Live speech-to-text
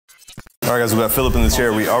All right, guys, we got Philip in the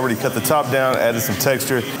chair. We already cut the top down, added some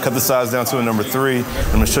texture, cut the sides down to a number 3.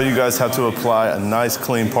 I'm gonna show you guys how to apply a nice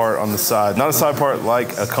clean part on the side. Not a side part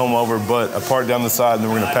like a comb over, but a part down the side, and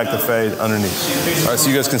then we're gonna pack the fade underneath. All right, so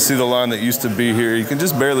you guys can see the line that used to be here. You can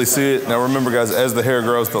just barely see it. Now remember, guys, as the hair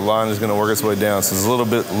grows, the line is gonna work its way down, so it's a little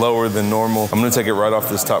bit lower than normal. I'm gonna take it right off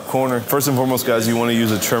this top corner. First and foremost, guys, you wanna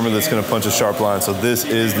use a trimmer that's gonna punch a sharp line. So this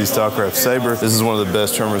is the Stylecraft Saber. This is one of the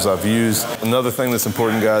best trimmers I've used. Another thing that's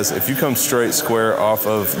important, guys, if you come straight square off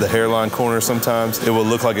of the hairline corner, sometimes it will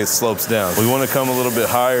look like it slopes down. We wanna come a little bit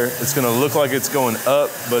higher. It's gonna look like it's going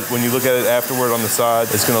up, but when you look at it afterward on the side,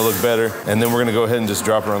 it's gonna look better. And then we're gonna go ahead and just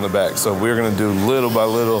drop it on the back. So we're gonna do little by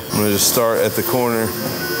little. I'm gonna just start at the corner.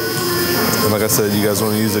 And like I said, you guys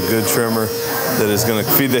wanna use a good trimmer that is gonna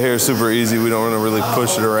feed the hair super easy. We don't wanna really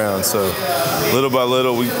push it around. So little by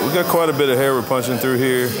little, we got quite a bit of hair we're punching through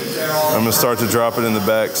here. I'm gonna start to drop it in the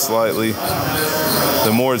back slightly.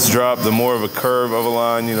 The more it's dropped, the more of a curve of a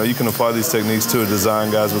line. You know, you can apply these techniques to a design,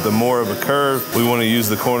 guys, but the more of a curve, we wanna use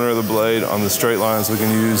the corner of the blade. On the straight lines, we can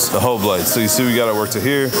use the whole blade. So you see we gotta work to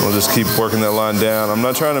here. We'll just keep working that line down. I'm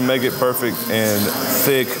not trying to make it perfect and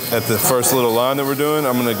thick at the first little line that we're doing.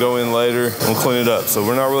 I'm gonna go in later and we'll clean it up. So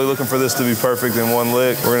we're not really looking for this to be perfect in one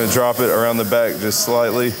lick. We're gonna drop it around the back just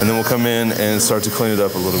slightly, and then we'll come in and start to clean it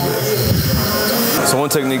up a little bit. So one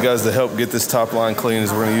technique, guys, to help get this top line clean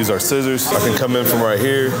is we're gonna use our scissors. I can come in from right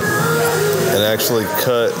here and actually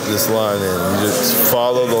cut this line in. You just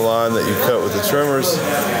follow the line that you cut with the trimmers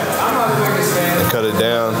and cut it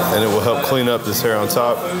down, and it will help clean up this hair on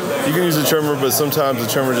top. You can use a trimmer, but sometimes the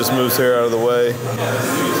trimmer just moves hair out of the way,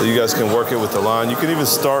 so you guys can work it with the line. You can even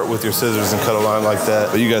start with your scissors and cut a line like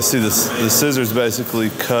that, but you guys see this, the scissors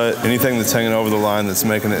basically cut anything that's hanging over the line that's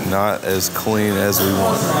making it not as clean as we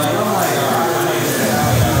want.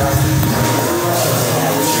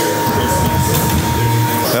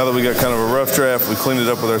 Now that we got kind of a rough draft, we cleaned it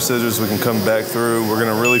up with our scissors, we can come back through. We're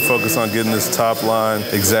gonna really focus on getting this top line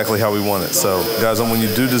exactly how we want it. So guys, when you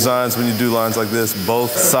do designs, when you do lines like this,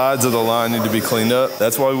 both sides of the line need to be cleaned up.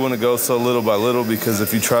 That's why we wanna go so little by little, because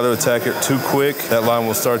if you try to attack it too quick, that line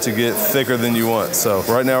will start to get thicker than you want. So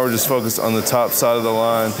right now we're just focused on the top side of the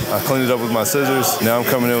line. I cleaned it up with my scissors. Now I'm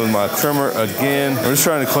coming in with my trimmer again. We're just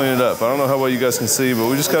trying to clean it up. I don't know how well you guys can see, but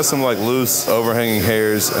we just got some like loose overhanging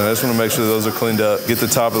hairs, and I just wanna make sure those are cleaned up, get the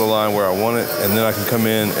top of the line where I want it, and then I can come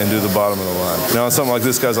in and do the bottom of the line. Now on something like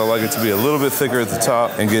this, guys, I like it to be a little bit thicker at the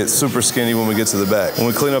top and get super skinny when we get to the back. When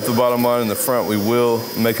we clean up the bottom line in the front, we will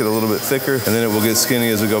make it a little bit thicker, and then it will get skinny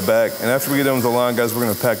as we go back. And after we get done with the line, guys, we're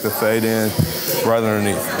gonna pack the fade in right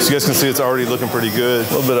underneath. So you guys can see it's already looking pretty good. A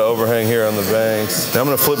little bit of overhang here on the bangs. Now I'm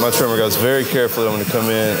gonna flip my trimmer, guys, very carefully. I'm gonna come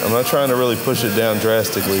in. I'm not trying to really push it down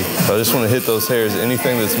drastically. I just wanna hit those hairs.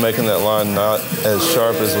 Anything that's making that line not as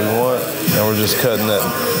sharp as we want, and we're just cutting that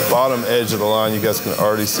bottom edge of the line. You guys can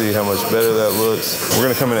already see how much better that looks. We're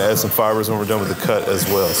gonna come in and add some fibers when we're done with the cut as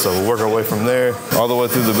well. So we'll work our way from there all the way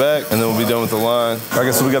through the back, and then we'll be done with the line. All right,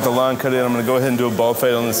 guys, so we got the line cut in. I'm gonna go ahead and do a bald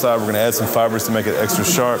fade on this side. We're gonna add some fibers to make it extra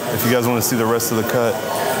sharp. If you guys wanna see the rest of the cut,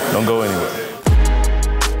 don't go anywhere.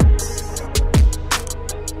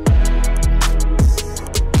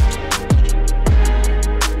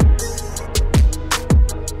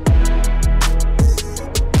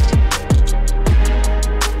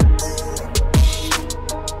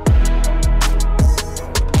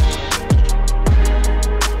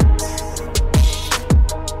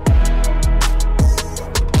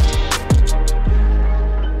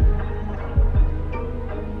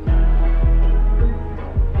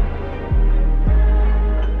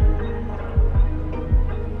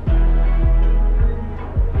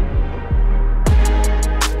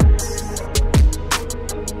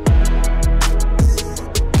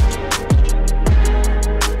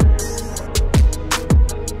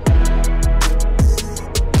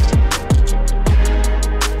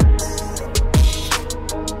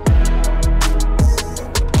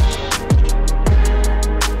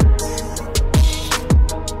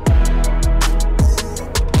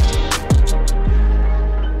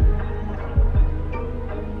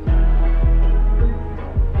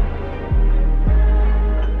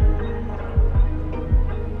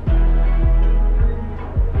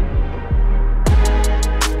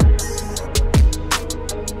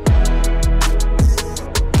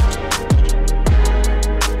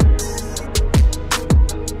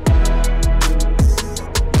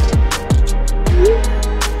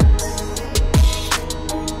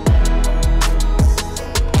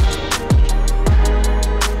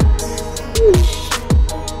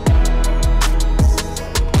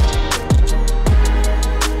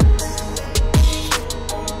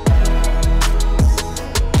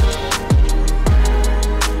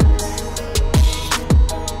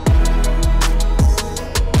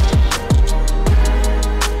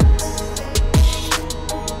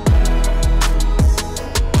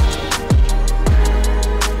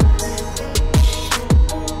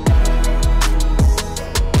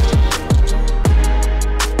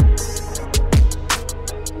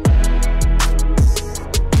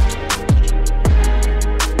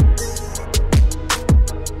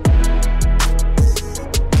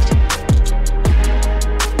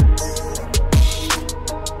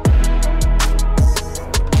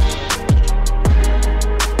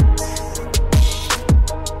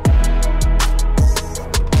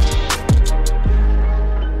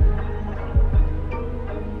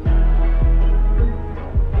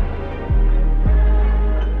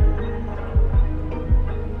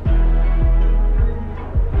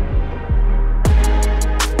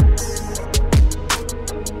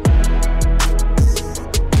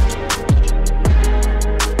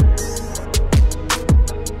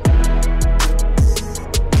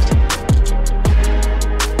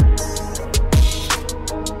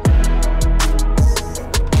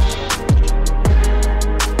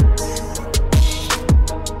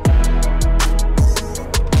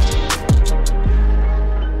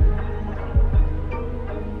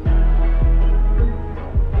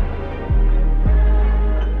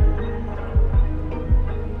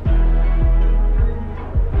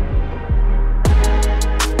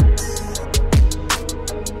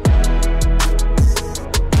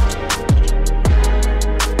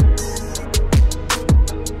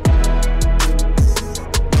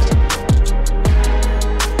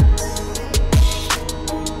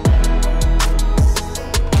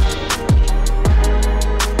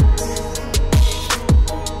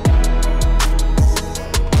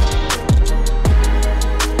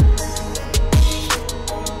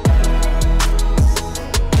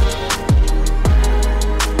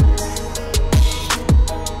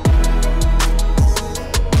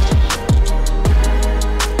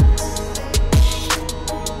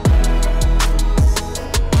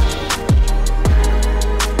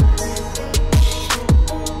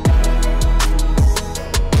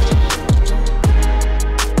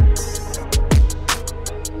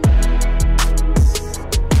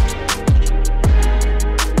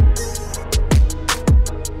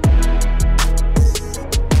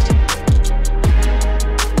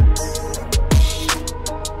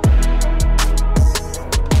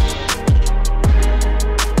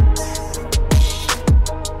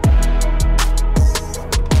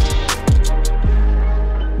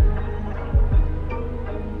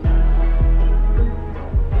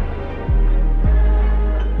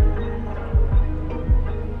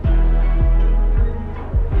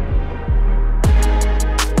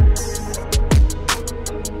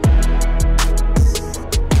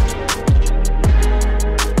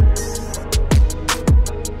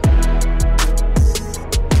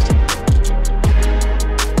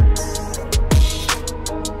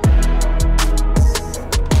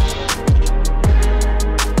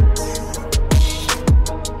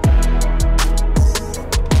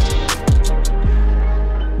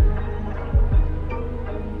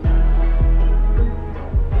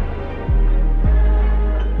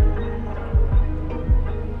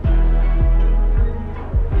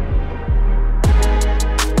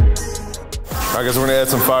 All right, guys, we're gonna add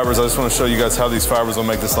some fibers. I just wanna show you guys how these fibers will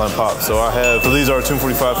make this line pop. So these are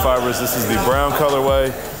Tomb45 fibers. This is the brown colorway.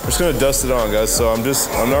 We're just gonna dust it on, guys. So I'm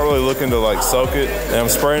not really looking to like soak it. And I'm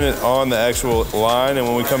spraying it on the actual line. And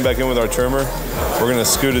when we come back in with our trimmer, we're gonna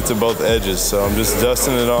scoot it to both edges. So I'm just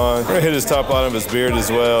dusting it on. We're gonna hit his top line of his beard as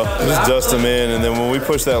well. Just dust him in. And then when we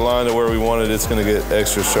push that line to where we want it, it's gonna get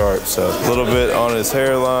extra sharp. So a little bit on his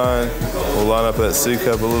hairline. We'll line up that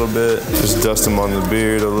C-cup a little bit. Just dust him on the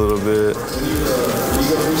beard a little bit.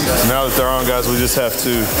 Now that they're on, guys, we just have to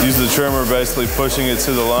use the trimmer, basically pushing it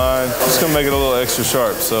to the line. Just gonna make it a little extra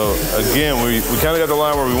sharp. So again, we kind of got the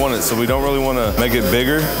line where we want it, so we don't really want to make it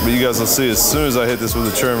bigger. But you guys will see as soon as I hit this with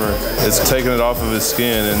the trimmer, it's taking it off of his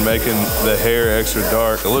skin and making the hair extra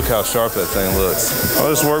dark. Look how sharp that thing looks. I'll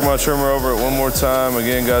just work my trimmer over it one more time.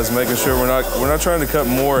 Again, guys, making sure we're not trying to cut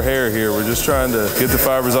more hair here. We're just trying to get the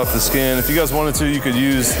fibers off the skin. If you guys wanted to, you could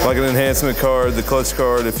use like an enhancement card, the Klutch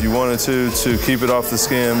card, if you wanted to keep it off the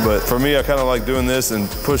skin. But for me, I kind of like doing this and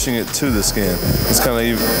pushing it to the skin. It's kind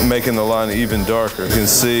of making the line even darker. You can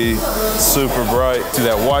see super bright. See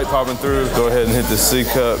that white popping through? Go ahead and hit the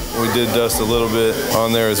C-cup. We did dust a little bit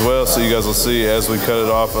on there as well. So you guys will see as we cut it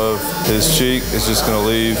off of his cheek, it's just gonna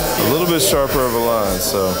leave a little bit sharper of a line.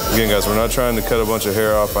 So again, guys, we're not trying to cut a bunch of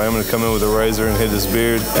hair off. I am gonna come in with a razor and hit his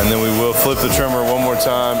beard. And then we will flip the trimmer one more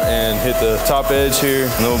time and hit the top edge here.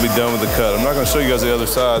 And then we'll be done with the cut. I'm not gonna show you guys the other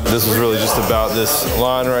side. This was really just about this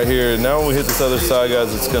line right here. Now when we hit this other side,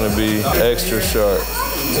 guys, it's gonna be extra sharp.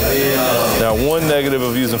 Now, one negative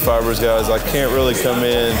of using fibers, guys, I can't really come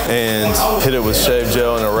in and hit it with shave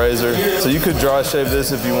gel and a razor. So you could dry shave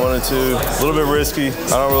this if you wanted to. A little bit risky. I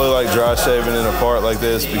don't really like dry shaving in a part like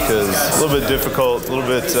this because it's a little bit difficult, a little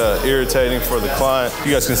bit irritating for the client.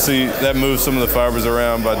 You guys can see that moves some of the fibers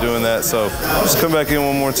around by doing that. So just come back in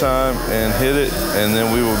one more time and hit it, and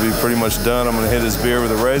then we will be pretty much done. I'm gonna hit his beard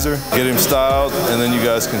with a razor, get him styled, and then you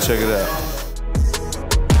guys can check it out.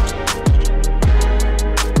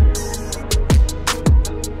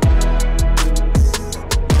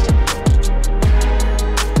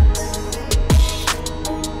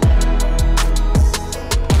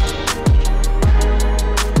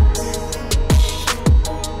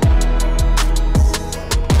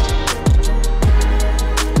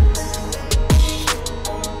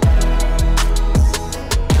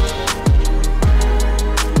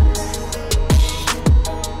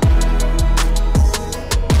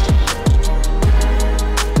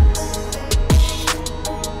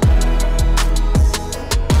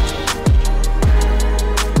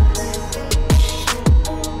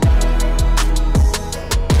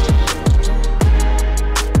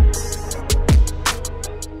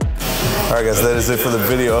 All right, guys, that is it for the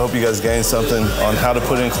video. I hope you guys gained something on how to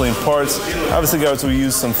put in clean parts. Obviously, guys, we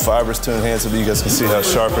used some fibers to enhance it, but you guys can see how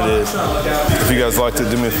sharp it is. If you guys liked it,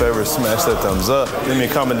 do me a favor, smash that thumbs up. Leave me a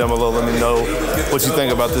comment down below. Let me know what you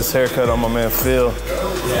think about this haircut on my man Phil.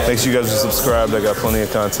 Make sure you guys are subscribed. I got plenty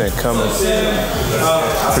of content coming.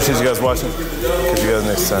 Appreciate you guys watching. Catch you guys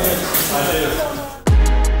next time.